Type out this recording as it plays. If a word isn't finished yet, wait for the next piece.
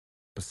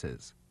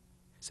campuses.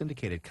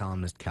 Syndicated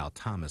columnist Cal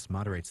Thomas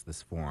moderates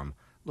this forum,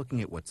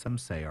 looking at what some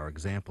say are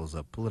examples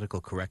of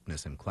political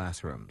correctness in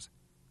classrooms.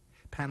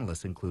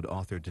 Panelists include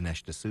author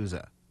Dinesh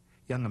D'Souza,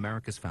 Young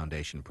America's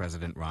Foundation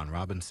President Ron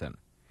Robinson,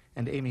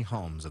 and Amy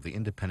Holmes of the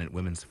Independent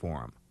Women's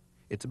Forum.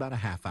 It's about a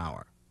half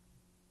hour.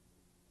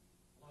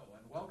 Hello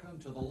and welcome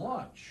to the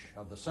launch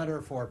of the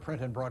Center for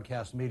Print and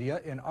Broadcast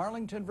Media in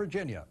Arlington,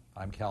 Virginia.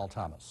 I'm Cal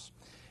Thomas.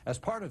 As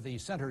part of the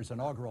center's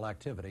inaugural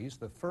activities,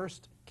 the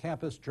first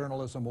Campus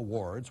Journalism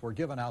Awards were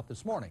given out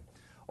this morning.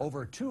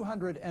 Over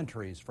 200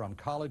 entries from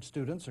college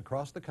students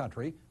across the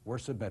country were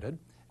submitted,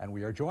 and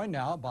we are joined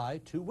now by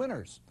two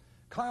winners.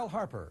 Kyle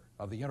Harper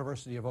of the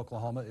University of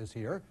Oklahoma is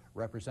here,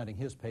 representing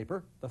his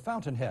paper, The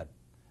Fountainhead,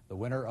 the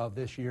winner of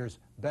this year's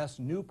Best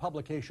New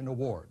Publication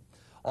Award.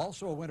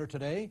 Also a winner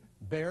today,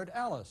 Baird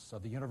Alice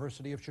of the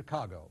University of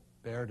Chicago.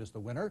 Baird is the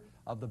winner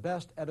of the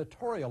Best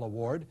Editorial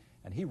Award,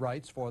 and he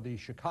writes for the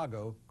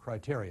Chicago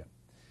Criterion.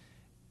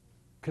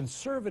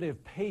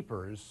 Conservative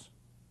papers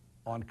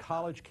on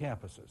college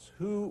campuses.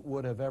 Who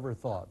would have ever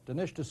thought?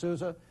 Dinesh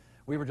D'Souza,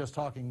 we were just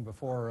talking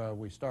before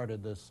we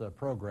started this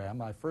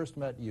program. I first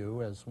met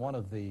you as one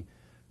of the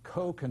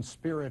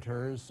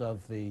co-conspirators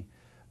of the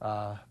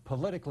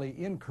politically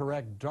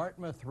incorrect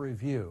Dartmouth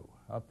Review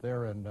up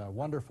there in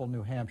wonderful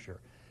New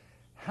Hampshire.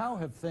 How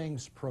have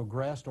things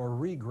progressed or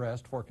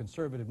regressed for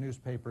conservative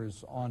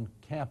newspapers on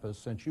campus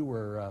since you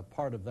were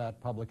part of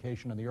that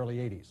publication in the early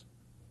 80s?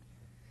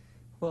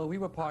 Well, we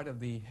were part of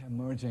the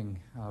emerging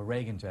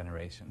Reagan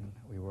generation.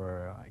 We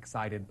were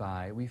excited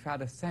by, we've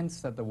had a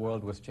sense that the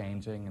world was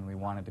changing and we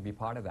wanted to be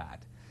part of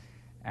that.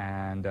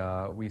 And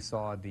we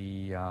saw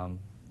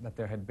that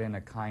there had been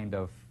a kind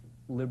of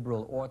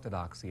liberal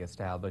orthodoxy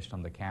established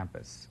on the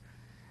campus.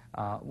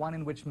 One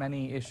in which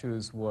many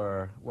issues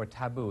were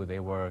taboo.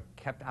 They were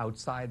kept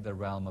outside the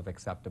realm of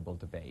acceptable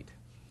debate.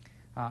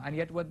 And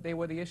yet they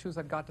were the issues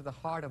that got to the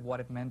heart of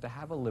what it meant to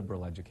have a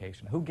liberal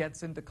education. Who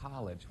gets into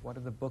college? What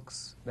are the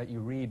books that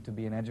you read to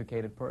be an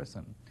educated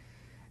person?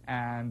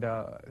 And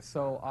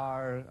so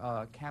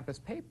our campus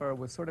paper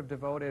was sort of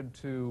devoted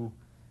to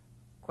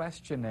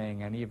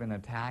questioning and even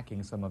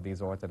attacking some of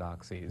these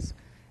orthodoxies.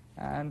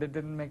 And it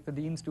didn't make the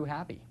deans too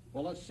happy.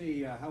 Well, let's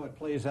see how it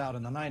plays out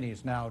in the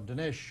 90s. Now,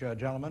 Dinesh,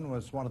 gentlemen,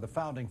 was one of the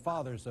founding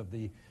fathers of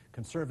the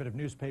conservative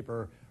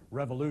newspaper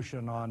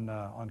revolution on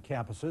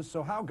campuses.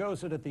 So how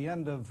goes it at the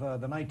end of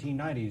the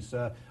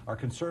 1990s? Are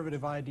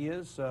conservative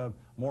ideas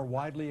more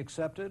widely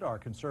accepted? Are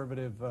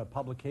conservative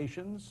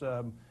publications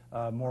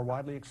more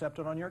widely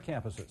accepted on your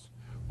campuses?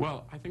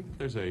 Well, I think that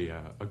there's a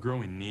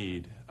growing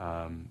need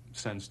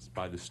sensed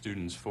by the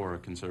students for a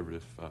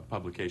conservative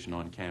publication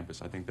on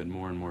campus. I think that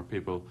more and more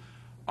people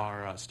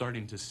are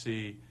starting to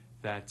see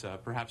that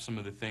perhaps some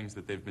of the things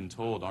that they've been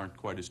told aren't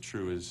quite as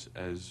true as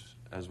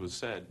was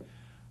said.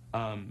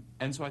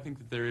 And so I think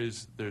that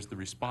there's the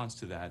response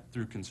to that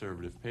through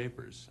conservative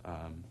papers.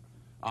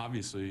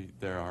 Obviously,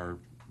 there are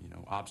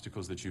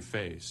obstacles that you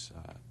face,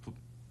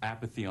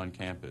 apathy on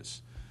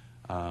campus,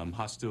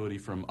 hostility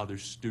from other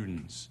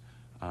students,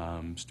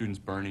 students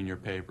burning your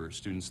paper,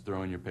 students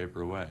throwing your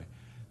paper away.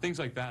 Things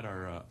like that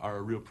are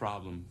a real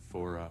problem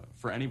for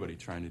anybody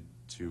trying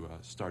to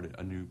start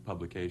a new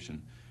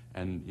publication.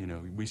 And,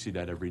 we see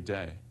that every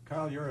day.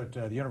 Kyle, you're at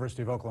the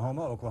University of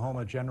Oklahoma.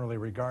 Oklahoma generally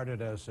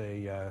regarded as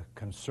a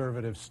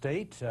conservative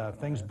state.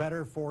 Things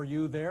better for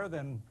you there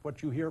than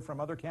what you hear from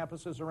other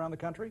campuses around the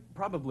country?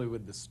 Probably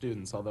with the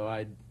students, although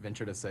I'd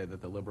venture to say that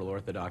the liberal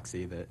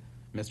orthodoxy that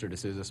Mr.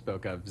 D'Souza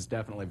spoke of is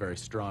definitely very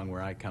strong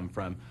where I come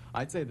from.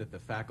 I'd say that the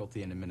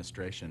faculty and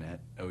administration at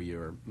OU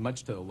are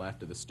much to the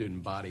left of the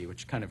student body,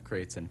 which kind of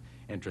creates an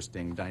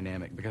interesting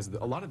dynamic because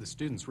a lot of the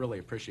students really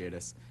appreciate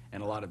us,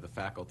 and a lot of the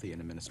faculty and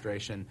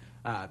administration,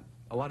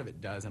 a lot of it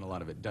does and a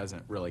lot of it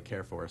doesn't really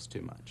care for us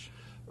too much.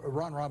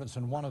 Ron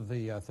Robinson, one of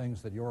the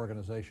things that your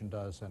organization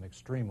does, and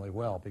extremely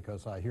well,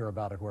 because I hear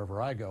about it wherever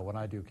I go when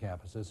I do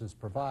campuses, is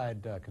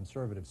provide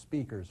conservative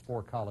speakers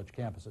for college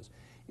campuses.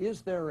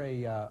 Is there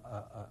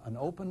an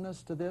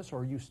openness to this, or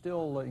are you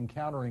still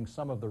encountering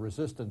some of the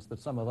resistance that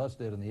some of us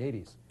did in the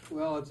 80s?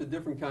 Well, it's a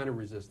different kind of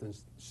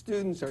resistance.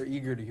 Students are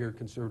eager to hear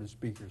conservative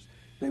speakers.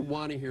 They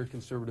want to hear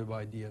conservative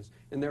ideas,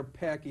 and they're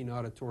packing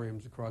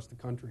auditoriums across the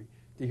country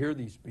to hear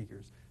these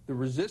speakers. The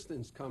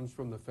resistance comes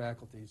from the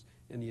faculties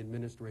and the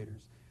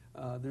administrators.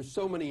 There's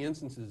so many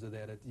instances of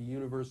that at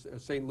the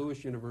St.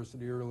 Louis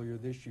University earlier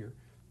this year.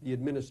 The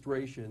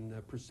administration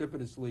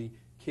precipitously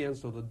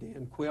canceled a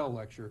Dan Quayle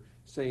lecture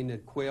saying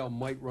that Quayle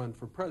might run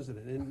for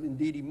president, and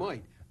indeed he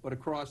might. But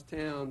across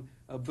town,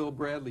 Bill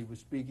Bradley was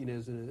speaking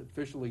as an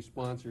officially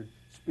sponsored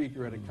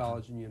speaker at a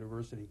college and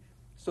university.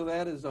 So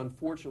that is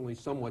unfortunately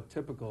somewhat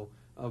typical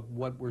of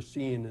what we're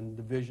seeing in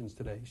divisions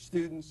today.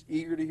 Students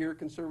eager to hear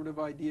conservative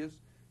ideas,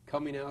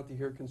 coming out to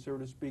hear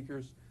conservative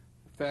speakers,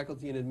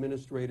 faculty and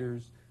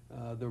administrators,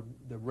 the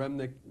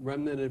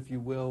remnant, if you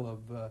will,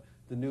 of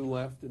the new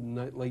left in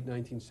the late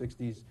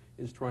 1960s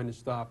is trying to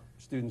stop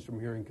students from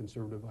hearing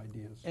conservative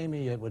ideas.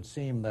 Amy, it would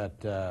seem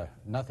that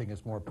nothing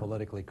is more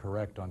politically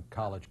correct on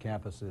college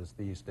campuses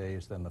these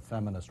days than the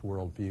feminist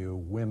worldview,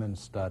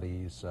 women's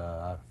studies.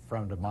 A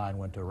friend of mine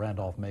went to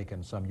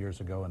Randolph-Macon some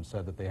years ago and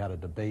said that they had a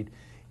debate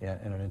in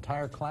an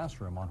entire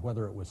classroom on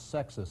whether it was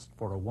sexist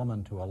for a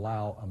woman to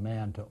allow a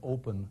man to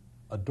open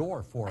a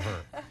door for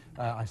her.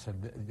 I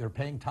said, they're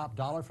paying top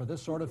dollar for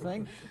this sort of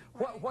thing?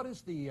 What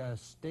is the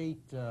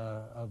state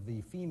of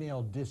the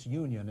female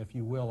disunion, if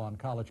you will, on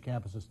college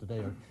campuses today?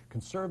 Are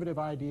conservative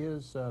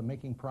ideas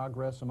making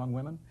progress among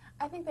women?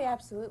 I think they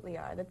absolutely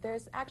are, that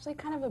there's actually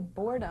kind of a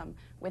boredom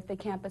with the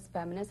campus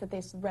feminists, that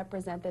they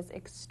represent this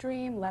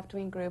extreme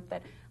left-wing group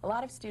that a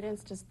lot of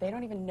students just, they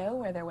don't even know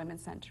where their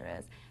women's center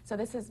is. So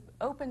this has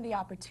opened the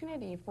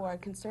opportunity for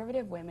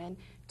conservative women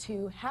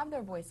to have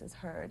their voices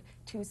heard,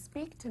 to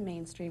speak to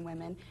mainstream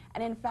women.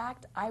 And in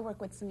fact, I work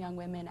with some young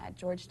women at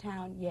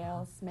Georgetown,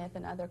 Yale, Smith,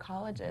 and other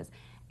colleges.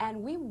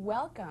 And we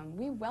welcome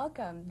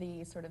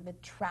the sort of the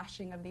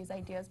trashing of these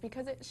ideas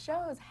because it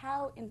shows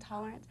how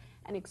intolerant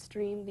and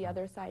extreme the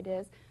other side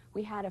is.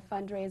 We had a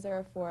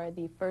fundraiser for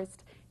the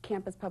first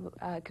campus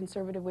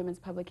conservative women's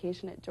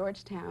publication at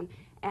Georgetown,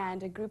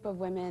 and a group of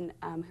women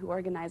who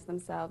organized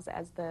themselves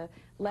as the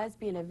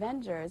Lesbian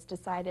Avengers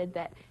decided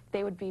that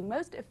they would be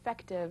most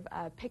effective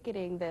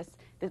picketing this.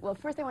 Well,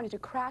 first they wanted to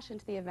crash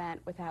into the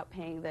event without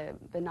paying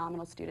the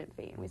nominal student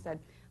fee. And we said,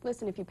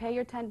 listen, if you pay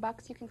your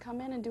 $10, you can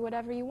come in and do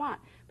whatever you want.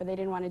 But they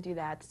didn't want to do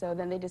that. So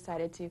then they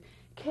decided to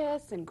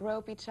kiss and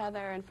grope each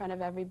other in front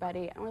of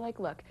everybody. And we're like,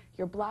 look,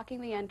 you're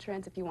blocking the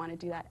entrance. If you want to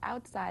do that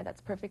outside,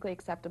 that's perfectly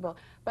acceptable.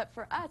 But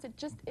for us, it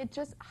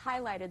just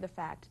highlighted the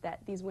fact that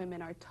these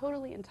women are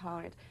totally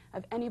intolerant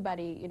of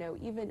anybody, you know,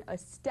 even a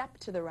step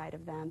to the right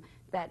of them,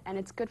 and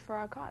it's good for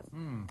our cause.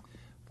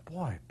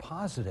 Boy,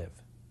 positive,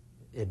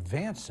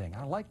 advancing.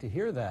 I like to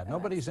hear that.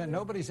 Nobody's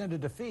into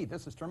defeat.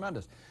 This is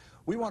tremendous.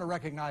 We want to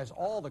recognize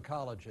all the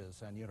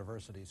colleges and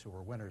universities who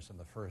were winners in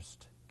the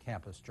first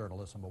Campus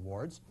Journalism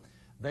Awards.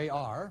 They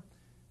are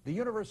the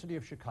University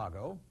of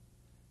Chicago,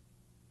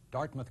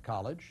 Dartmouth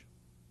College,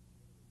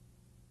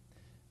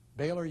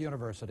 Baylor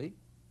University,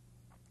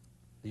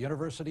 the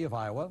University of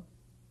Iowa,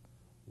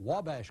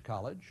 Wabash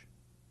College,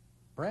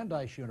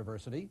 Brandeis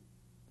University,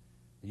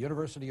 the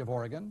University of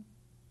Oregon,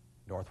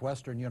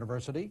 Northwestern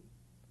University,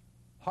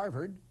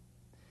 Harvard,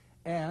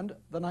 and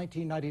the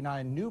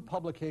 1999 New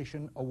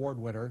Publication Award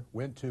winner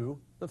went to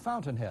the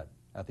Fountainhead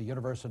at the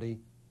University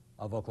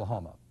of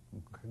Oklahoma.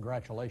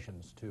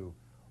 Congratulations to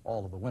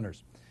all of the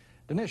winners.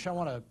 Dinesh, I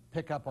want to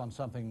pick up on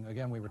something,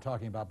 again, we were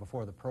talking about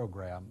before the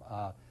program.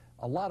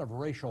 A lot of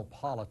racial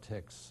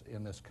politics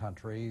in this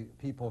country.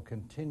 People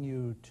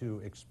continue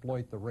to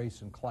exploit the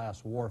race and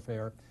class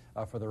warfare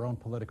for their own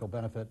political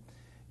benefit.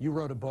 You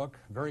wrote a book,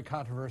 very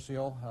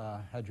controversial,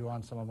 had you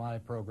on some of my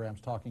programs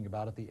talking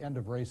about it, The End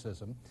of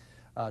Racism.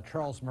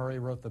 Charles Murray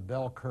wrote The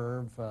Bell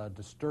Curve,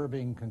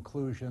 disturbing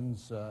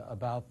conclusions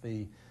about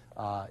the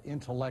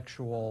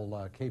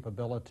intellectual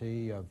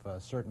capability of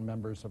certain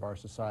members of our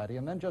society.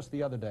 And then just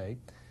the other day,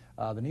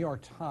 the New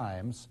York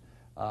Times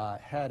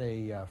had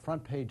a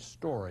front-page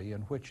story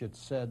in which it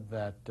said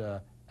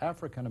that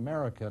African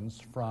Americans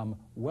from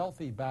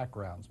wealthy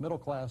backgrounds, middle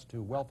class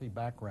to wealthy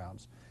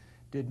backgrounds,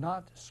 did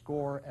not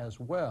score as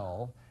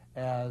well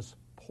as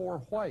poor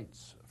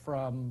whites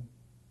from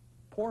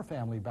poor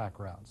family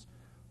backgrounds.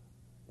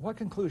 What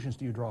conclusions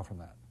do you draw from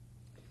that?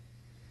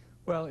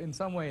 Well, in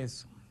some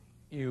ways,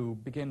 you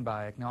begin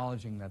by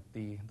acknowledging that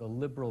the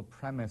liberal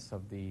premise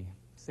of the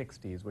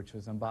 60s, which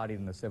was embodied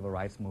in the civil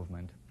rights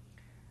movement,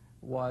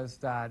 was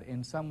that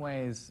in some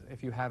ways,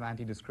 if you have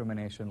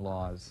anti-discrimination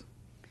laws,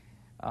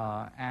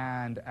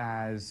 and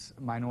as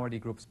minority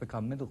groups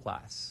become middle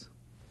class,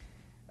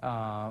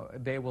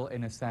 they will,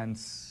 in a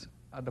sense,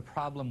 the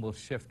problem will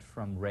shift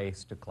from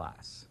race to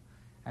class.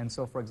 And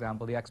so, for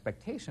example, the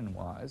expectation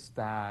was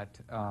that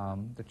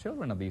the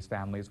children of these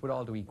families would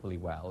all do equally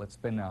well. It's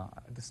been a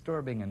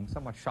disturbing and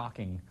somewhat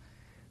shocking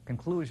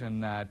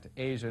conclusion that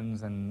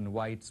Asians and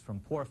whites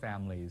from poor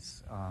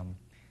families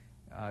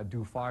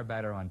do far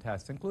better on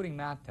tests, including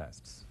math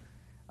tests,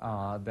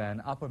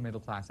 than upper middle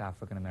class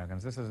African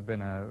Americans. This has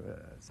been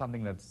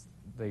something that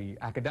the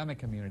academic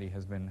community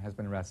has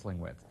been wrestling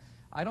with.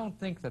 I don't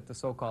think that the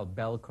so-called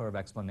bell curve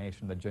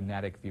explanation, the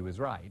genetic view, is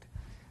right.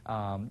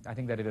 I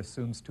think that it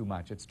assumes too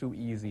much. It's too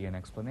easy an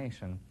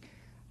explanation.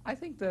 I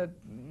think that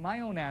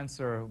my own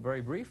answer,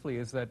 very briefly,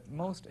 is that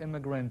most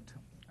immigrant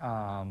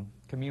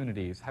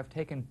communities have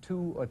taken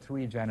 2 or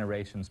 3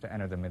 generations to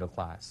enter the middle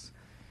class.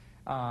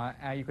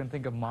 And you can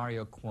think of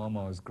Mario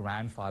Cuomo's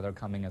grandfather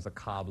coming as a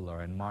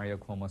cobbler, and Mario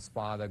Cuomo's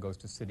father goes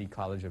to City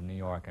College of New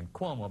York, and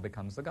Cuomo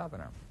becomes the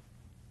governor.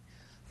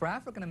 For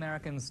African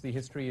Americans, the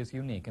history is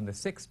unique. In the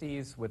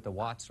 60s, with the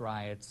Watts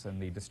riots and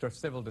the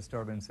civil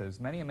disturbances,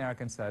 many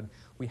Americans said,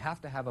 we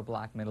have to have a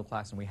black middle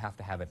class and we have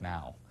to have it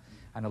now.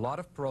 And a lot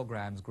of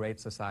programs, Great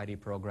Society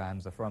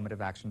programs,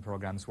 affirmative action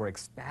programs, were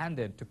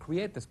expanded to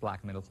create this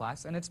black middle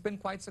class, and it's been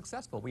quite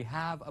successful. We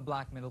have a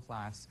black middle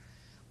class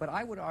but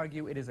I would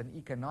argue it is an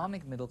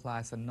economic middle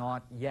class and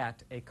not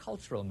yet a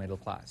cultural middle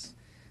class.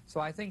 So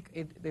I think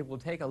it will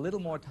take a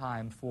little more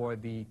time for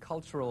the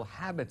cultural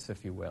habits,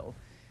 if you will,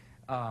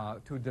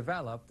 to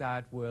develop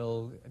that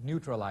will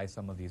neutralize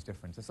some of these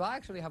differences. So I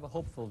actually have a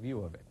hopeful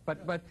view of it.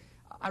 But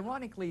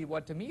ironically,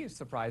 what to me is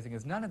surprising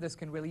is none of this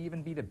can really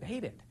even be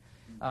debated.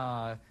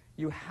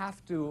 You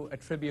have to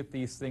attribute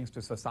these things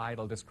to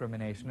societal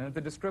discrimination. And if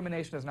the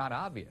discrimination is not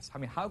obvious, I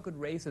mean, how could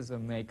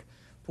racism make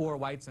poor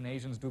whites and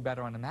Asians do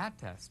better on a math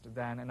test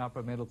than an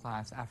upper middle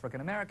class African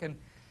American?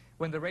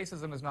 When the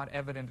racism is not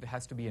evident, it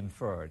has to be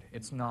inferred.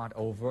 It's not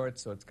overt,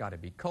 so it's got to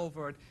be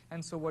covert.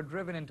 And so we're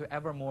driven into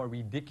ever more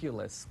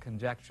ridiculous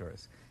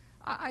conjectures.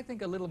 I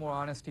think a little more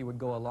honesty would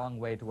go a long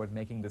way toward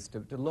making this,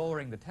 to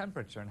lowering the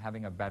temperature and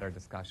having a better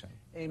discussion.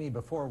 Amy,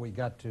 before we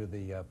got to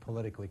the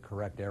politically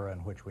correct era in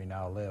which we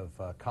now live,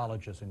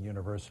 colleges and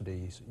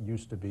universities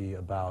used to be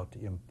about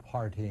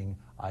imparting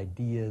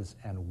ideas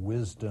and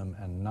wisdom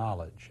and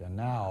knowledge. And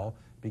now,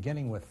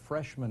 beginning with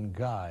freshman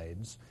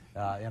guides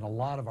in a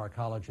lot of our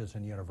colleges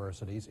and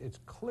universities, it's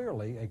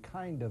clearly a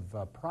kind of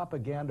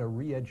propaganda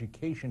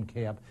re-education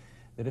camp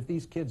that if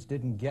these kids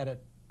didn't get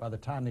it by the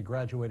time they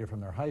graduated from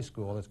their high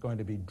school, it's going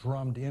to be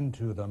drummed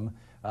into them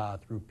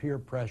through peer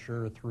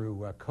pressure,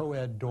 through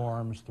co-ed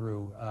dorms,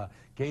 through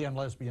gay and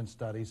lesbian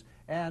studies,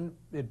 and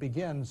it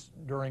begins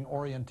during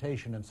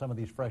orientation in some of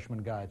these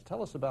freshman guides.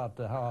 Tell us about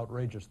how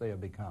outrageous they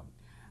have become.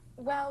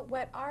 Well,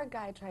 what our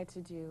guide tried to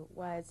do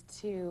was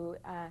to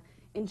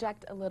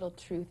inject a little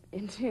truth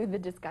into the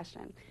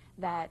discussion.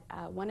 That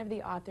one of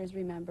the authors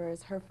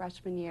remembers her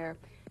freshman year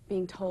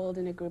being told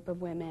in a group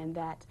of women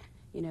that,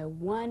 you know,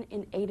 1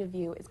 in 8 of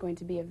you is going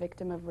to be a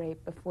victim of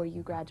rape before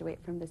you graduate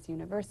from this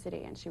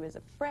university. And she was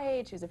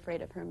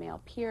afraid of her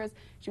male peers,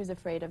 she was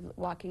afraid of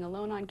walking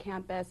alone on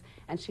campus,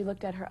 and she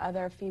looked at her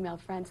other female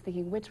friends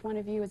thinking, which one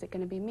of you, is it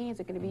going to be me, is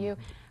it going to be you?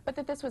 But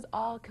that this was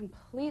all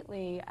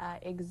completely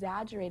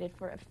exaggerated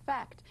for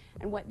effect.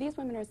 And what these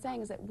women are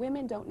saying is that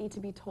women don't need to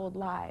be told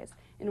lies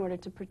in order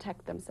to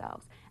protect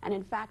themselves. And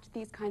in fact,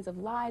 these kinds of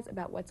lies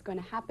about what's going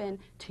to happen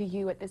to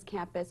you at this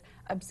campus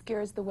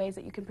obscures the ways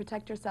that you can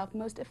protect yourself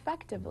most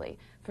effectively.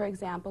 For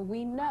example,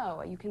 we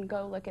know, you can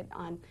go look at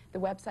on the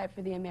website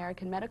for the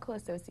American Medical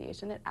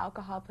Association, that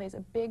alcohol plays a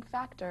big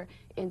factor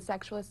in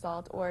sexual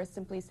assault or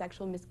simply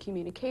sexual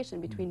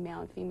miscommunication between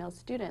male and female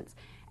students.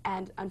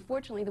 And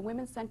unfortunately, the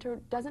Women's Center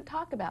doesn't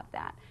talk about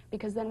that,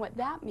 because then what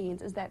that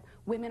means is that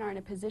women are in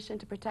a position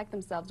to protect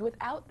themselves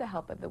without the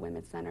help of the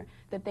Women's Center,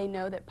 that they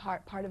know that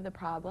part of the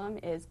problem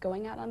is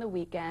going out on the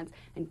weekends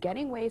and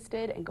getting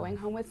wasted and going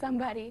home with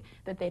somebody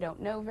that they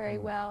don't know very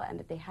well and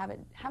that they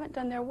haven't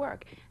done their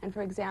work. And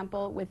for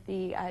example, with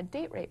the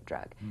date rape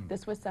drug,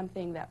 this was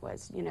something that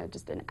was, you know,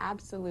 just an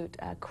absolute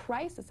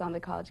crisis on the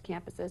college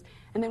campuses.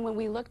 And then when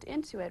we looked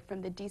into it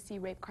from the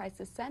DC Rape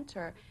Crisis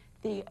Center,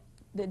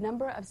 the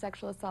number of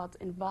sexual assaults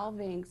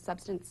involving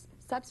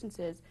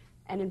substances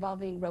and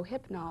involving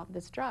Rohypnol,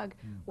 this drug,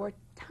 were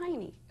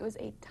tiny. It was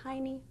a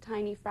tiny,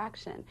 tiny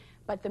fraction.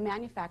 But the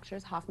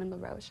manufacturers, Hoffman La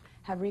Roche,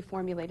 have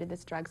reformulated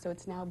this drug, so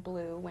it's now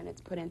blue when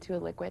it's put into a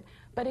liquid.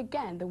 But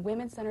again, the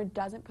Women's Center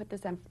doesn't put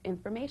this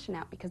information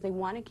out because they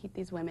want to keep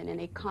these women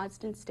in a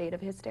constant state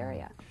of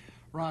hysteria.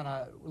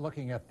 Ron,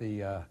 looking at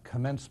the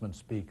commencement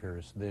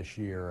speakers this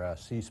year,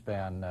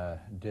 C-SPAN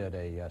did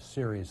a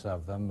series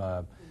of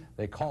them.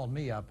 They called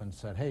me up and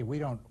said, "Hey, we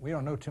don't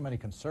know too many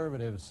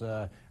conservatives.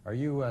 Are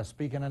you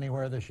speaking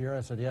anywhere this year?"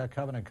 I said, "Yeah,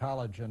 Covenant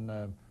College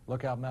in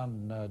Lookout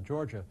Mountain,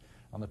 Georgia,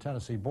 on the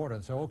Tennessee border."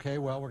 And so, "Okay,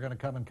 well, we're going to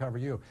come and cover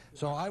you."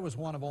 So I was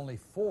one of only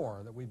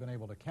 4 that we've been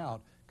able to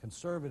count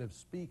conservative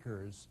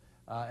speakers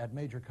at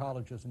major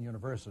colleges and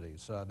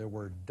universities. There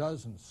were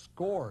dozens,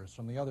 scores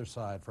from the other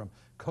side, from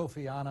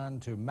Kofi Annan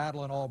to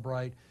Madeleine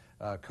Albright,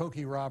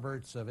 Cokie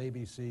Roberts of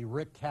ABC,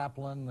 Rick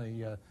Kaplan,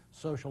 the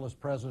socialist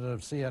president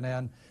of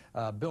CNN,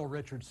 Bill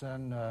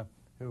Richardson,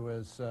 who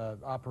has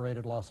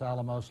operated Los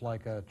Alamos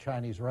like a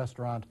Chinese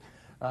restaurant.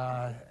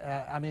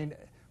 I mean,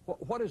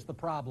 what is the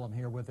problem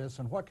here with this,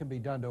 and what can be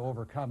done to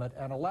overcome it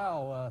and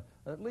allow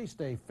at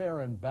least a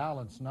fair and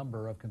balanced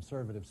number of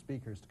conservative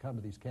speakers to come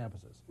to these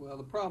campuses? Well,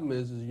 the problem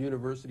is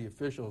university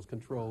officials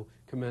control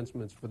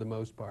commencements for the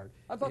most part.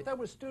 I thought that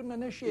was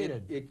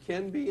student-initiated. It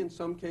can be in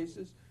some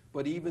cases,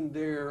 but even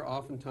there,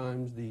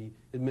 oftentimes the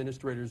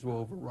administrators will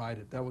override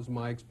it. That was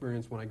my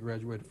experience when I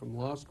graduated from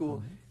law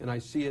school, and I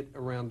see it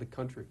around the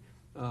country.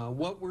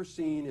 What we're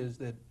seeing is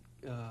that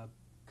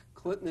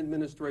Clinton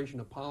administration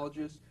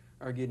apologists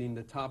are getting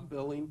the top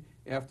billing.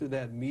 After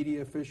that,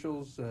 media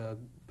officials,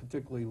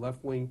 particularly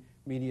left-wing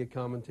media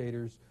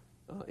commentators,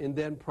 and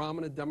then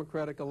prominent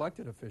Democratic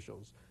elected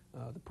officials,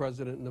 the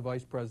president and the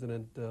vice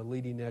president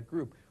leading that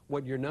group.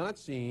 What you're not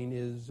seeing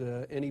is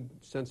any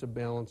sense of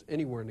balance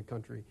anywhere in the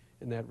country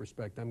in that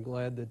respect. I'm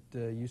glad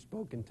that you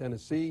spoke in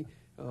Tennessee,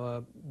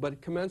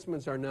 but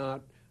commencements are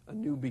not a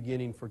new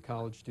beginning for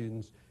college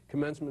students.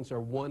 Commencements are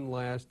one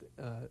last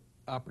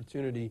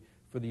opportunity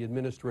for the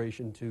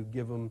administration to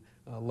give them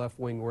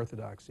left-wing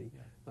orthodoxy.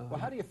 Well,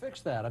 how do you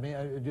fix that? I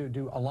mean,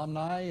 do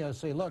alumni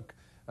say, look,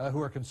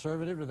 who are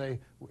conservative? Do they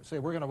say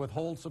we're going to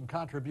withhold some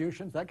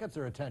contributions? That gets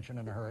their attention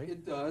in a hurry.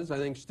 It does. I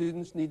think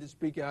students need to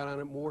speak out on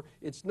it more.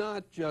 It's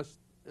not just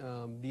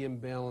the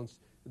imbalance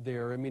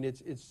there. I mean,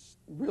 it's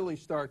really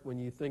stark when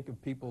you think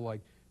of people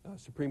like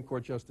Supreme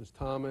Court Justice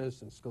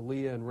Thomas and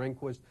Scalia and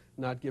Rehnquist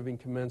not giving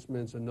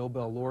commencements, a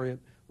Nobel laureate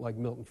like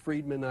Milton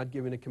Friedman not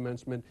giving a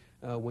commencement.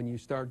 When you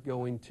start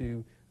going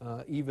to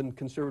even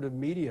conservative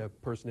media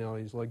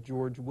personalities like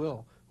George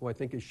Will, who I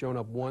think has shown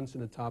up once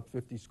in the top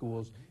 50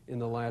 schools in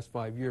the last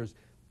 5 years.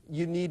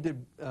 You need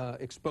to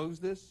expose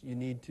this, you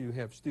need to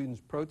have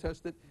students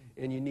protest it,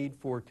 and you need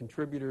for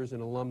contributors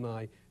and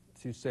alumni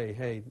to say,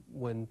 hey,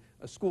 when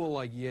a school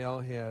like Yale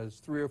has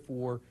 3 or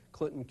 4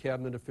 Clinton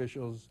cabinet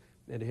officials,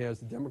 it has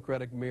the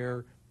Democratic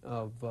mayor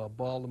of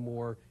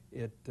Baltimore,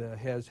 it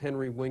has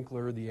Henry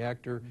Winkler, the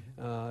actor.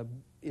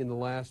 In the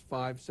last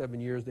 5-7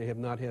 years, they have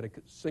not had a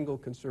single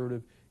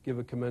conservative give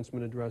a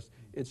commencement address.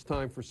 It's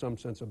time for some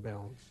sense of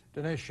balance.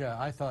 Dinesh,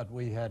 I thought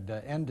we had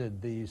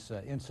ended these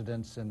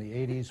incidents in the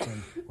 80s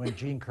when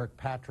Jean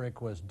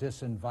Kirkpatrick was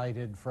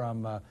disinvited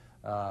from a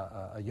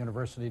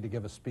university to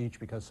give a speech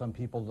because some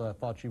people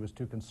thought she was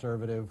too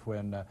conservative.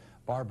 When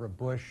Barbara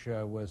Bush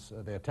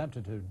they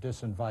attempted to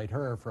disinvite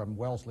her from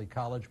Wellesley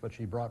College, but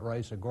she brought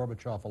Raisa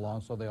Gorbachev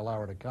along, so they allow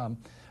her to come.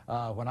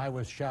 When I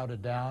was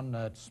shouted down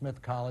at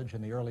Smith College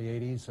in the early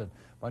 80s, a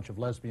bunch of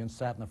lesbians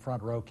sat in the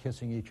front row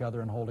kissing each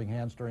other and holding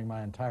hands during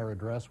my entire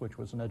address, which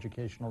was an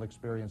educational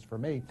experience for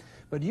me.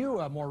 But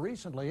you, more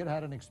recently,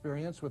 had an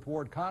experience with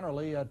Ward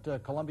Connerly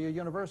at Columbia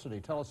University.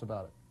 Tell us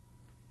about it.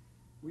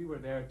 We were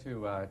there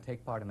to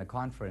take part in the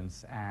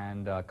conference,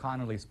 and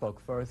Connerly spoke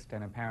first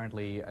and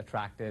apparently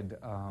attracted,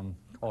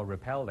 or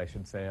repelled, I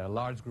should say, a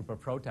large group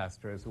of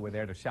protesters who were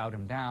there to shout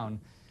him down.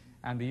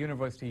 And the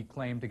university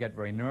claimed to get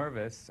very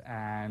nervous,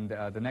 and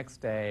the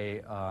next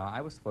day I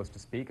was supposed to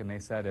speak, and they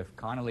said if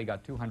Connerly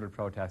got 200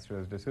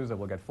 protesters, D'Souza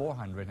will get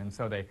 400, and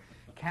so they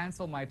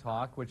canceled my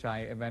talk, which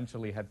I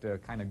eventually had to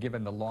kind of give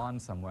in the lawn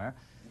somewhere.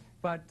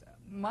 But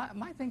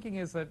my thinking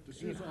is that...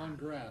 D'Souza on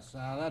grass.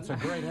 That's a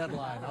great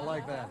headline. I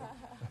like that.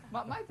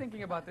 My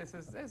thinking about this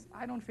is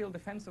I don't feel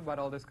defensive about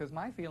all this, because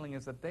my feeling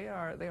is that they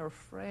are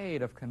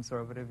afraid of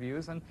conservative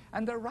views, and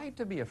they're right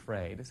to be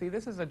afraid. See,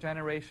 this is a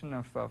generation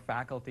of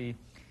faculty.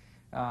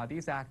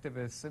 These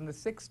activists in the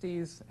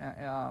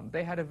 60s,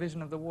 they had a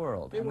vision of the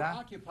world. They were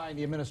occupying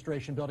the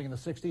administration building in the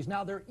 60s.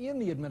 Now they're in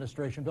the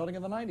administration building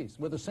in the 90s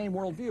with the same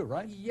worldview,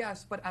 right?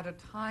 Yes, but at a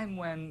time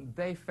when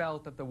they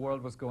felt that the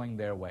world was going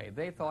their way.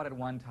 They thought at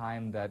one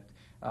time that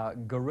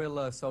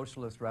guerrilla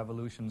socialist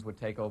revolutions would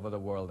take over the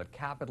world, that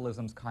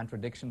capitalism's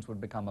contradictions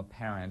would become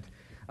apparent,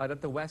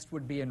 that the West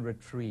would be in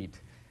retreat.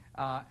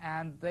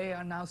 And they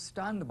are now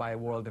stunned by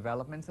world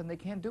developments, and they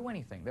can't do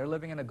anything. They're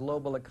living in a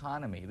global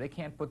economy. They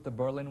can't put the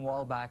Berlin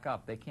Wall back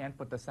up. They can't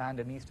put the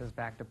Sandinistas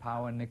back to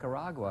power in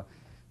Nicaragua.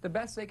 The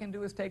best they can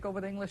do is take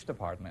over the English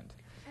department.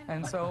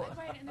 And so...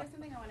 Right, and there's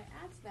something I want to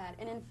add to that.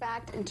 And in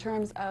fact, in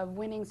terms of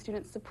winning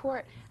student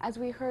support, as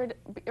we heard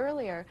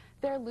earlier,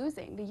 they're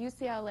losing. The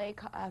UCLA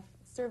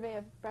survey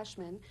of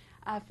freshmen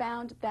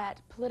found that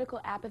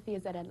political apathy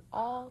is at an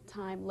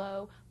all-time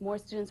low. More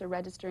students are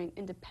registering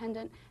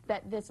independent,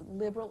 that this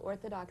liberal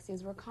orthodoxy,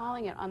 as we're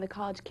calling it, on the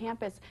college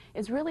campus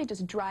is really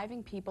just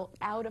driving people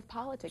out of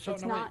politics.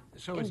 It's not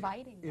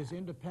inviting them. Is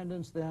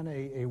independence then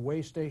a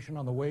way station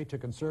on the way to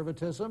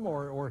conservatism,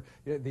 or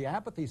the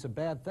apathy's a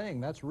bad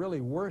thing? That's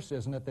really worse,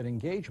 isn't it, than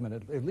engagement?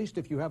 At least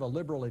if you have a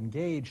liberal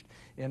engaged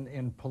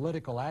in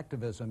political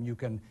activism, you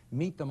can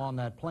meet them on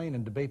that plane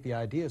and debate the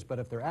ideas. But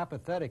if they're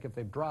apathetic, if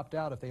they've dropped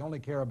out, if they only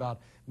care about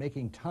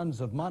making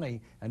tons of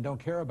money and don't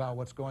care about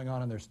what's going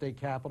on in their state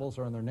capitals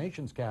or in their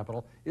nation's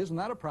capital, isn't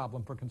that a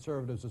problem for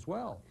conservatives as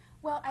well?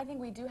 Well, I think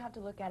we do have to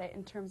look at it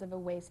in terms of a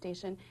way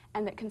station,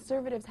 and that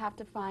conservatives have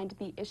to find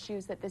the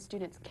issues that the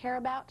students care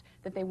about,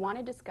 that they want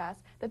to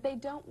discuss, that they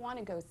don't want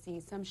to go see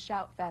some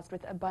shout fest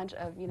with a bunch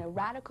of, you know,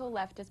 radical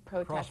leftist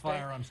protesters.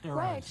 Crossfire on steroids.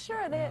 Right,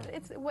 sure.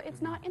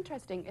 It's not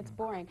interesting. It's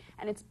boring.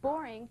 And it's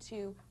boring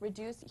to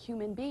reduce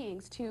human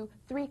beings to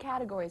 3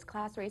 categories,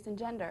 class, race, and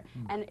gender.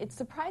 And it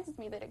surprises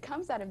me that it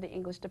comes out of the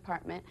English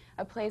department,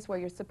 a place where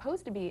you're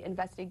supposed to be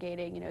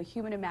investigating, you know,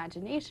 human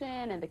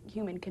imagination and the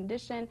human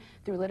condition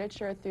through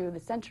literature, through the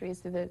centuries,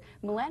 through the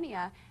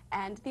millennia,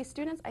 and these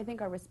students, I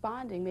think, are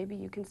responding, maybe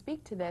you can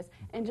speak to this,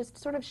 and just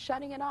sort of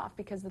shutting it off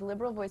because the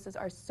liberal voices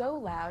are so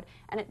loud,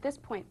 and at this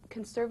point,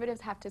 conservatives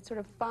have to sort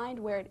of find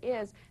where it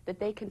is that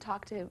they can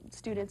talk to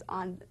students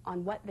on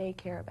what they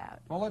care about.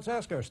 Well, let's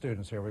ask our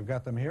students here. We've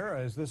got them here.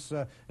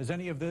 Is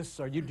any of this,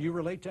 do you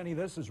relate to any of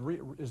this?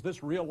 Is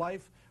this real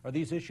life? Are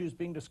these issues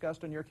being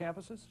discussed on your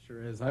campuses?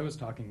 Sure is. I was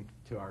talking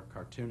to our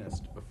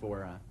cartoonist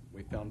before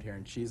we filmed here,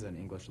 and she's an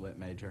English lit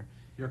major.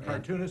 You're a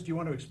cartoonist. Do you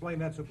want to explain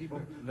that so people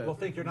will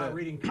think you're not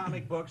reading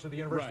comic books at the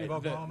University of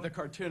Oklahoma? The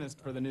cartoonist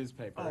for the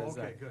newspaper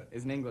good.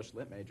 is an English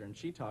lit major, and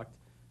she talked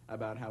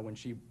about how when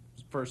she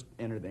first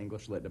entered the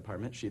English lit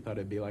department, she thought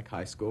it'd be like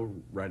high school,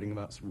 writing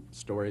about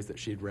stories that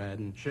she'd read.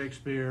 And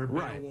Shakespeare,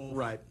 Beowulf.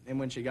 Right. And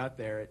when she got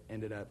there, it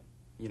ended up,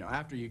 you know,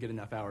 after you get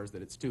enough hours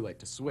that it's too late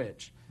to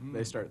switch,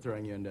 they start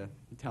throwing you into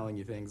telling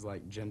you things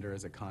like gender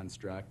as a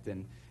construct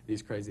and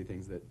these crazy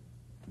things that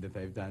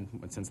they've done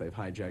since they've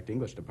hijacked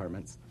English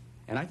departments.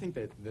 And I think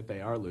that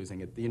they are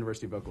losing. At the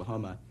University of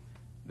Oklahoma,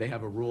 they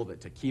have a rule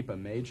that to keep a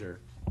major,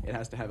 it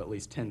has to have at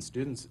least 10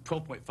 students,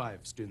 12.5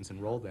 students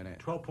enrolled in it.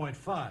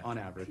 12.5. On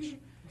average.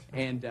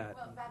 And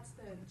Well, that's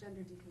the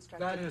gender deconstruction.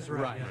 That is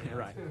right.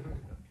 right.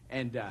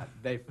 And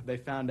they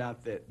found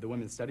out that the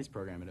women's studies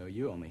program at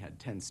OU only had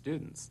 10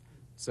 students.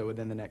 So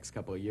within the next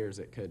couple of years,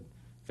 it could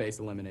face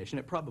elimination.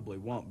 It probably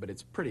won't, but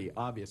it's pretty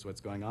obvious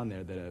what's going on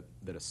there,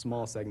 that a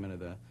small segment of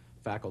the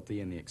faculty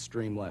and the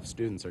extreme left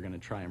students are going to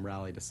try and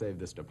rally to save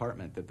this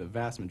department that the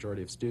vast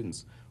majority of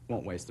students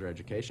won't waste their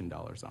education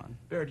dollars on.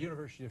 Baird,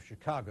 University of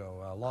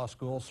Chicago, law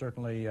school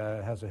certainly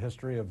has a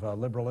history of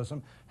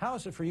liberalism. How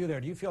is it for you there?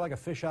 Do you feel like a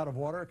fish out of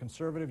water, a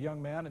conservative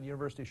young man in the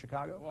University of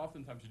Chicago? Well,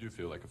 oftentimes you do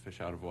feel like a fish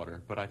out of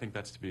water, but I think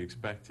that's to be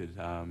expected.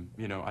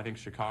 You know, I think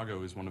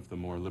Chicago is one of the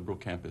more liberal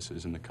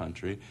campuses in the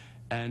country,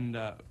 and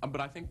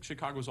but I think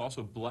Chicago is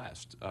also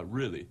blessed,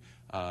 really,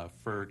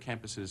 for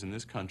campuses in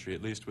this country,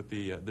 at least with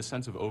the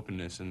sense of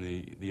openness and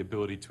the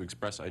ability to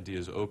express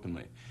ideas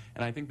openly.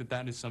 And I think that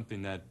that is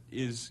something that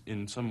is,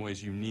 in some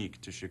ways,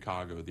 unique to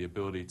Chicago, the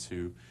ability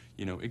to,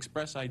 you know,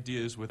 express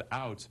ideas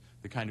without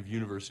the kind of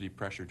university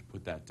pressure to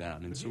put that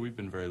down. And so we've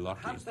been very lucky.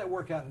 How does that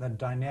work out in the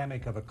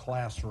dynamic of a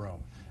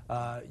classroom?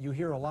 You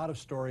hear a lot of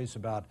stories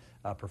about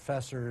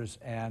professors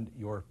and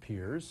your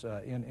peers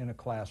in a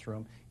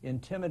classroom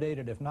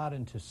intimidated, if not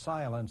into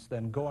silence,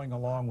 then going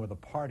along with a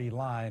party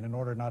line in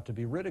order not to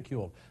be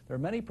ridiculed. There are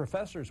many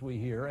professors we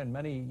hear and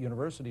many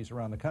universities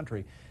around the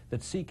country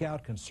that seek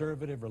out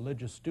conservative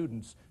religious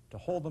students to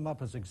hold them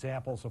up as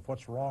examples of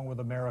what's wrong with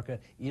America,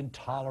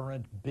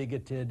 intolerant,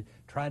 bigoted,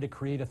 trying to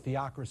create a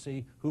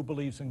theocracy. Who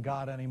believes in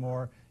God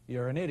anymore?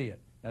 You're an idiot.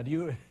 Now,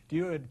 do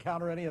you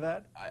encounter any of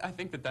that? I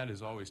think that that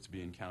is always to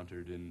be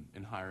encountered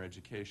in higher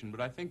education, but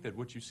I think that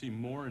what you see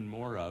more and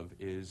more of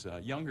is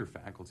younger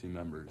faculty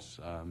members,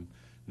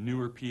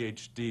 newer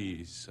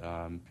PhDs,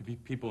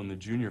 people in the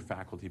junior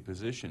faculty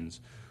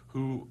positions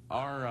who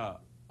are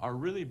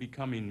really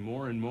becoming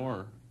more and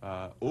more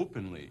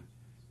openly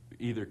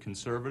either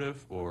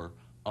conservative or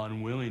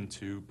unwilling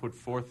to put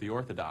forth the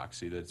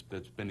orthodoxy that's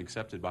been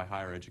accepted by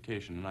higher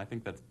education. And I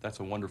think that's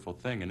a wonderful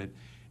thing, and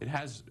it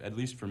has, at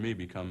least for me,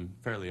 become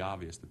fairly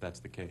obvious that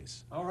that's the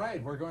case. All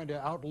right, we're going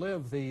to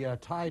outlive the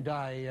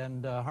tie-dye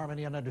and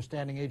harmony and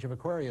understanding age of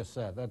Aquarius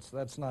set.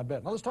 That's not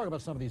bad. Now let's talk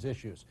about some of these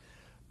issues.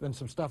 Been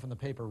some stuff in the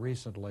paper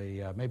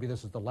recently. Maybe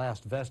this is the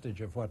last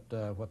vestige of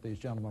what these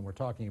gentlemen were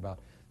talking about.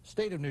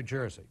 State of New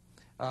Jersey.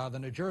 The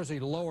New Jersey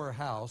lower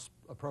house,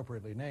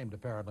 appropriately named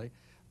apparently,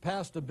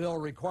 passed a bill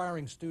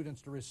requiring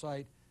students to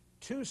recite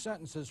 2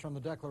 sentences from the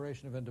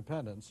Declaration of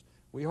Independence.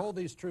 We hold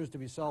these truths to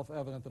be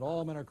self-evident that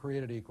all men are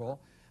created equal.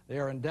 They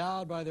are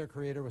endowed by their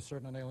Creator with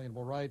certain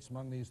inalienable rights,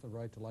 among these the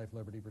right to life,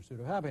 liberty,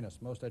 pursuit of happiness.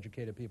 Most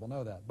educated people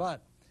know that.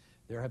 But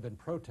there have been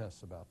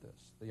protests about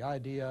this. The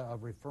idea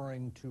of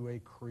referring to a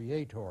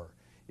creator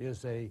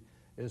is a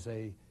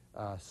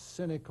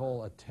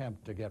cynical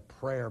attempt to get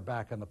prayer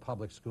back in the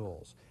public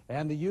schools.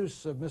 And the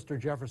use of Mr.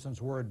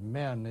 Jefferson's word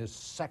men is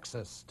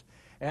sexist.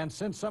 And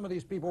since some of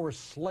these people were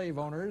slave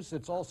owners,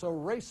 it's also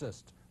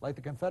racist, like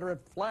the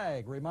Confederate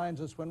flag reminds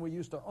us when we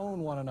used to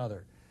own one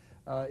another.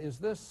 Is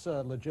this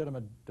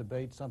legitimate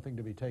debate something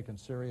to be taken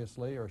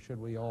seriously, or should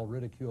we all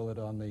ridicule it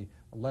on the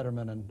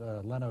Letterman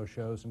and Leno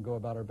shows and go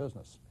about our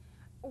business?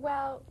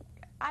 Well,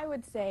 I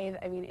would say,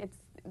 I mean,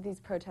 these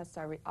protests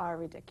are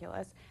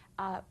ridiculous.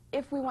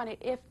 If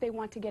they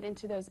want to get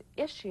into those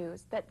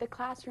issues, that the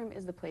classroom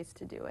is the place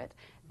to do it.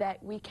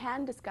 That we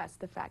can discuss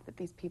the fact that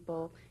these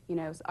people, you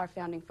know, our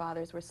founding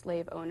fathers were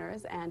slave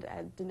owners, and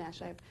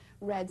Dinesh, I've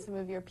read some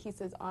of your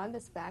pieces on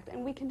this fact,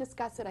 and we can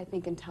discuss it, I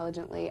think,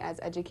 intelligently as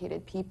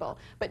educated people,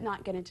 but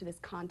not get into this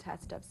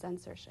contest of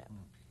censorship.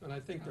 And I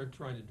think they're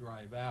trying to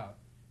drive out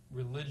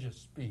religious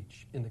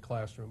speech in the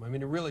classroom. I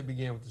mean, it really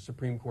began with the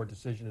Supreme Court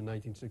decision in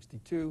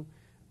 1962.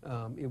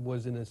 It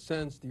was, in a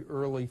sense, the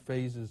early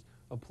phases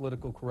of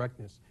political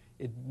correctness.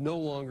 It no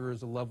longer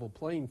is a level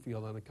playing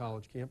field on the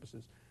college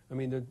campuses. I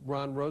mean, the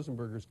Ron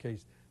Rosenberger's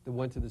case that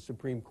went to the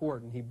Supreme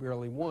Court, and he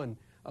barely won,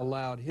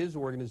 allowed his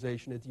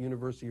organization at the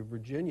University of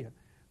Virginia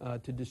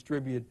to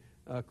distribute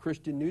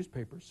Christian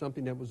newspapers,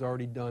 something that was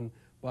already done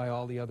by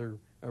all the other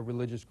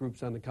religious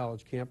groups on the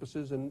college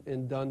campuses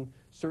and done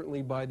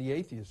certainly by the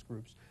atheist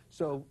groups.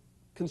 So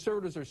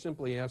conservatives are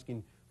simply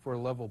asking for a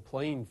level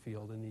playing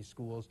field in these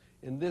schools,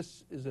 and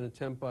this is an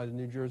attempt by the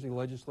New Jersey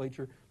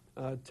legislature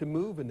to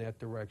move in that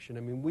direction.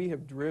 I mean, we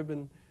have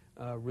driven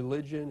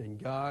religion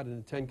and God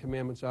and the Ten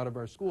Commandments out of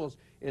our schools,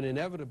 and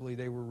inevitably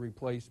they were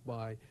replaced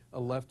by a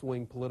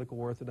left-wing political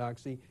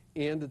orthodoxy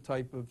and the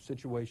type of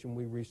situation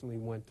we recently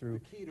went through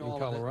in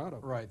Colorado.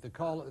 Right.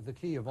 The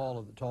key of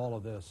to all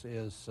of this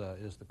is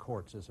the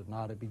courts, is it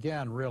not? It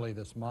began really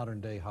this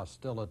modern-day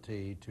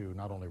hostility to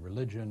not only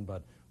religion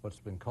but what's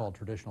been called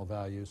traditional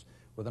values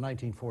with the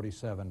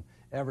 1947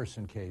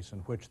 Everson case in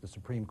which the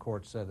Supreme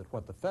Court said that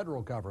what the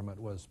federal government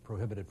was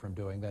prohibited from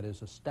doing, that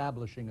is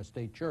establishing a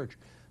state church,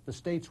 the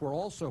states were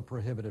also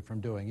prohibited from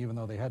doing, even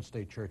though they had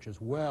state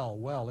churches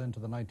well into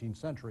the 19th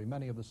century,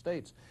 many of the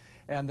states.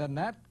 And then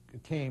that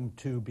came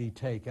to be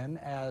taken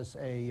as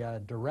a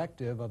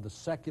directive of the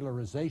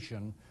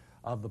secularization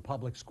of the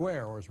public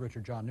square, or as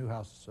Richard John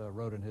Newhouse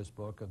wrote in his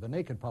book, the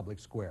naked public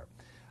square.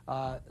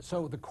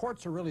 So the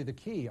courts are really the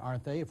key,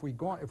 aren't they? If we're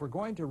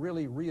going to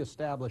really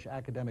reestablish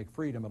academic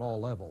freedom at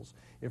all levels,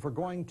 if we're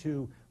going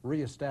to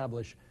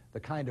reestablish the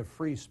kind of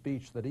free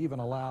speech that even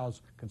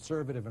allows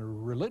conservative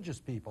and religious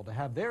people to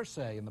have their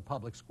say in the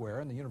public square,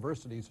 and the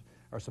universities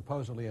are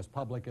supposedly as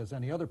public as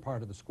any other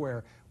part of the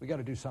square, we got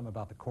to do something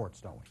about the courts,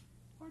 don't we?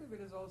 Part of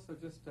it is also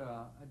just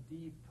a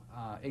deep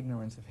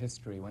ignorance of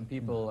history. When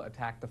people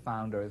attack the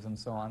founders and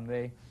so on,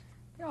 they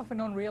often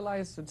don't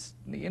realize that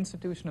the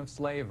institution of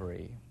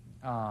slavery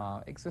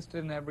existed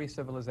in every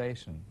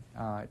civilization.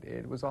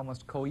 It was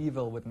almost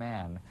coeval with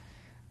man.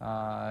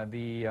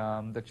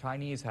 The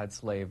Chinese had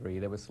slavery.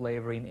 There was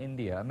slavery in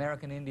India.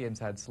 American Indians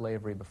had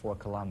slavery before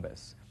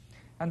Columbus.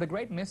 And the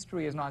great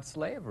mystery is not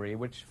slavery,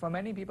 which for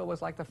many people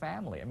was like the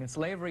family. I mean,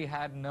 slavery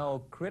had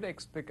no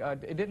critics.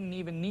 It didn't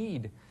even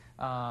need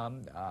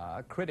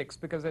critics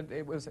because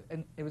it was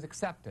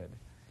accepted.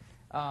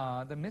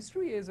 The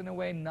mystery is, in a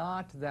way,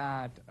 not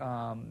that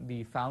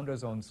the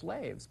founders owned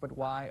slaves, but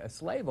why a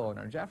slave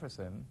owner,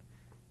 Jefferson,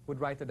 would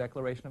write the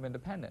Declaration of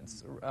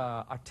Independence,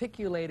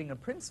 articulating a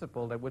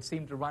principle that would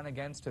seem to run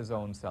against his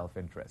own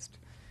self-interest.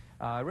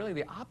 Really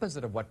the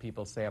opposite of what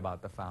people say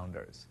about the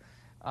founders.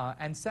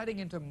 And setting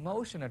into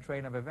motion a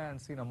train of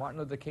events. Martin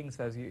Luther King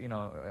says,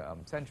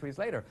 centuries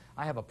later,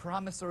 I have a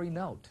promissory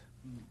note,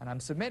 and I'm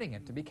submitting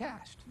it to be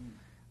cashed.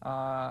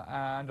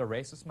 And a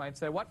racist might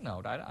say, what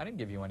note? I didn't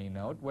give you any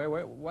note.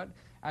 What?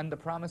 And the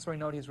promissory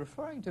note he's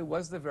referring to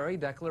was the very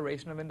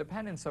Declaration of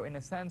Independence. So in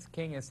a sense,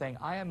 King is saying,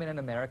 I am in an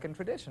American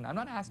tradition. I'm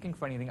not asking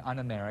for anything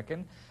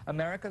un-American.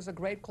 America's a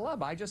great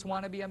club. I just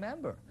want to be a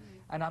member.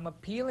 And I'm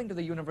appealing to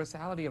the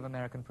universality of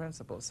American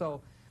principles.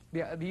 So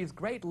these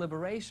great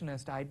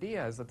liberationist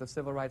ideas that the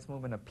civil rights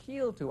movement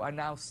appealed to are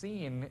now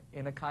seen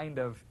in a kind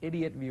of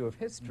idiot view of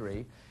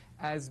history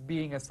as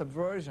being a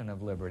subversion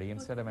of liberty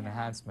instead of an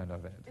enhancement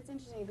of it. It's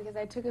interesting because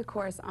I took a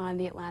course on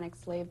the Atlantic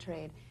slave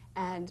trade,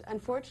 and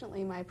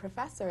unfortunately my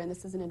professor, and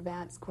this is an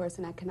advanced course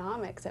in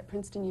economics at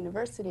Princeton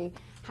University,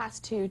 has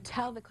to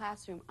tell the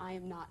classroom, I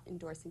am not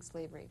endorsing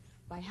slavery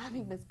by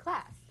having this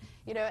class.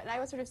 And I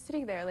was sort of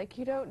sitting there like,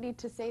 you don't need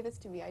to say this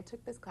to me. I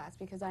took this class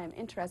because I am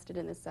interested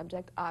in this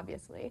subject,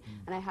 obviously,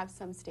 and I have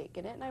some stake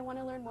in it, and I want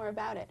to learn more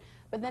about it.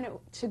 But then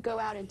to go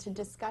out and to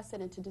discuss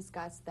it and to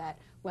discuss that,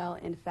 well,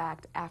 in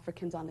fact,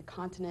 Africans on the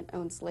continent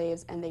owned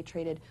slaves and they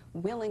traded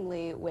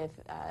willingly with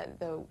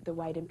the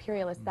white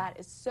imperialists, that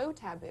is so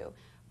taboo.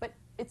 But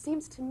it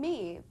seems to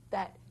me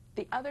that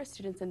the other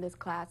students in this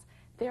class,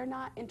 they're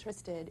not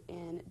interested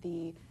in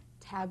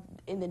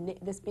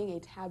this being a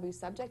taboo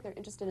subject. They're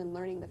interested in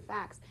learning the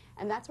facts.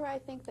 And that's where I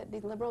think that the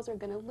liberals are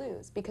going to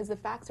lose, because the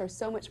facts are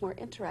so much more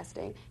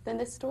interesting than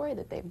this story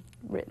that they've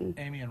written.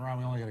 Amy and Ron,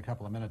 we only got a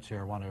couple of minutes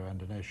here. I want to, and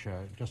Dinesh,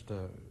 just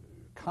to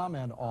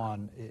comment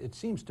on, it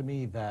seems to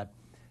me that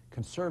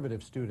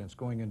conservative students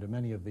going into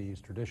many of these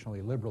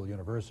traditionally liberal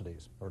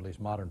universities, or at least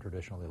modern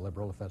traditionally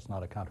liberal, if that's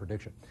not a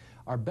contradiction,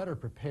 are better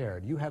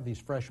prepared. You have these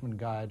freshman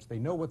guides. They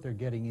know what they're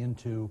getting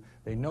into.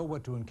 They know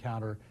what to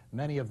encounter.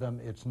 Many of them,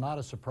 it's not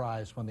a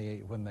surprise when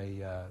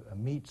they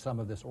meet some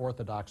of this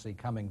orthodoxy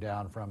coming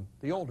down from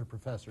the older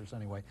professors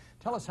anyway.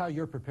 Tell us how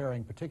you're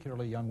preparing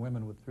particularly young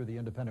women through the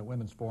Independent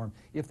Women's Forum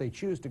if they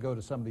choose to go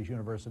to some of these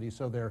universities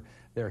so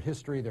their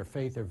history, their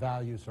faith, their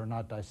values are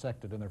not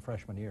dissected in their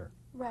freshman year.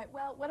 Right.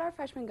 Well, what our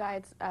freshman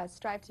guides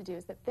strive to do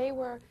is that they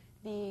were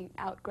the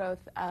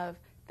outgrowth of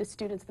the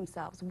students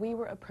themselves. We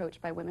were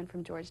approached by women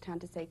from Georgetown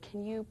to say,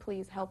 can you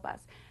please help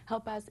us?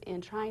 Help us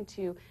in trying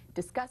to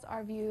discuss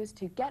our views,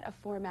 to get a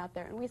forum out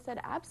there. And we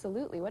said,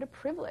 absolutely, what a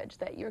privilege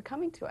that you're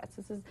coming to us.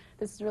 This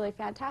is really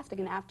fantastic.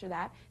 And after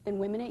that, then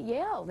women at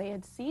Yale, they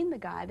had seen the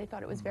guide. They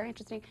thought it was very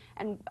interesting.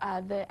 And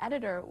the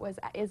editor was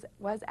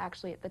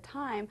actually at the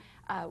time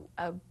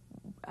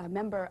a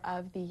member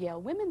of the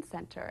Yale Women's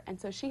Center, and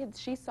so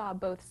she saw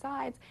both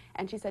sides,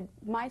 and she said,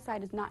 my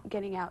side is not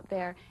getting out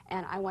there,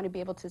 and I want to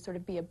be able to sort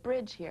of be a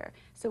bridge here.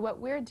 So what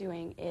we're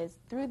doing is,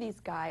 through these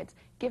guides,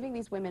 giving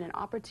these women an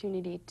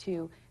opportunity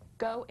to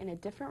go in a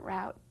different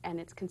route,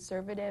 and it's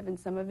conservative, and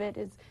some of it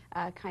is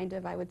kind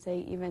of, I would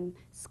say, even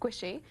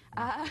squishy.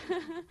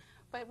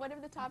 But one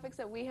of the topics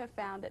that we have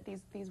found that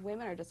these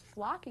women are just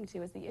flocking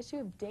to is the issue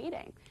of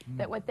dating.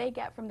 That what they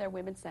get from their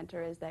women's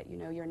center is that,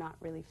 you're not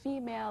really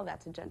female,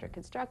 that's a gender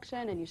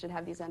construction, and you should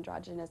have these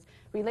androgynous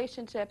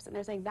relationships. And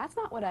they're saying, that's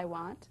not what I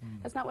want.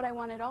 That's not what I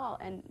want at all.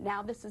 And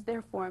now this is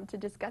their forum to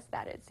discuss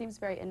that. It seems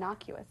very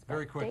innocuous.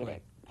 Very quickly,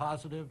 dating.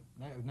 Positive,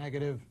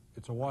 negative,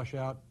 it's a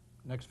washout.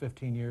 Next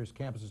 15 years,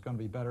 campus is going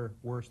to be better,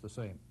 worse, the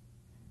same?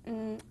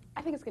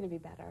 I think it's going to be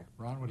better.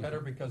 Ron, what do you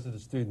Better think? because of the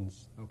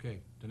students. Okay.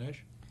 Dinesh?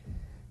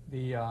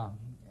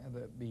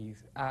 the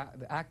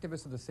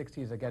activists of the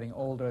 60s are getting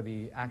older.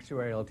 The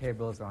actuarial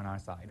tables are on our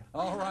side.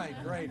 All right,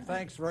 great.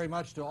 Thanks very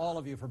much to all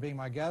of you for being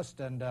my guest,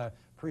 and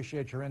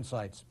appreciate your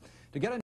insights. To get